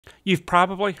You've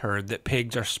probably heard that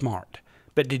pigs are smart,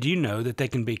 but did you know that they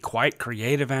can be quite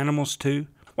creative animals too?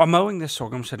 While mowing this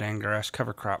sorghum sudan grass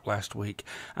cover crop last week,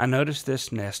 I noticed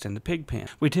this nest in the pig pen.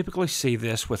 We typically see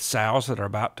this with sows that are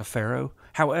about to farrow.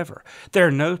 However, there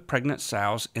are no pregnant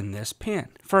sows in this pen.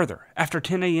 Further, after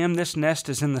 10 a.m., this nest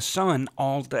is in the sun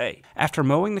all day. After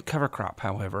mowing the cover crop,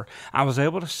 however, I was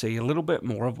able to see a little bit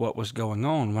more of what was going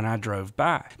on when I drove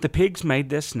by. The pigs made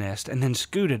this nest and then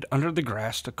scooted under the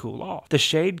grass to cool off. The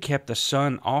shade kept the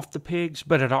sun off the pigs,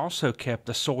 but it also kept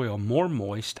the soil more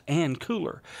moist and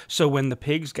cooler. So when the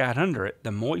pigs got under it,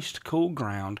 the moist, cool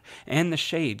ground and the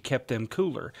shade kept them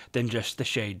cooler than just the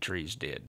shade trees did.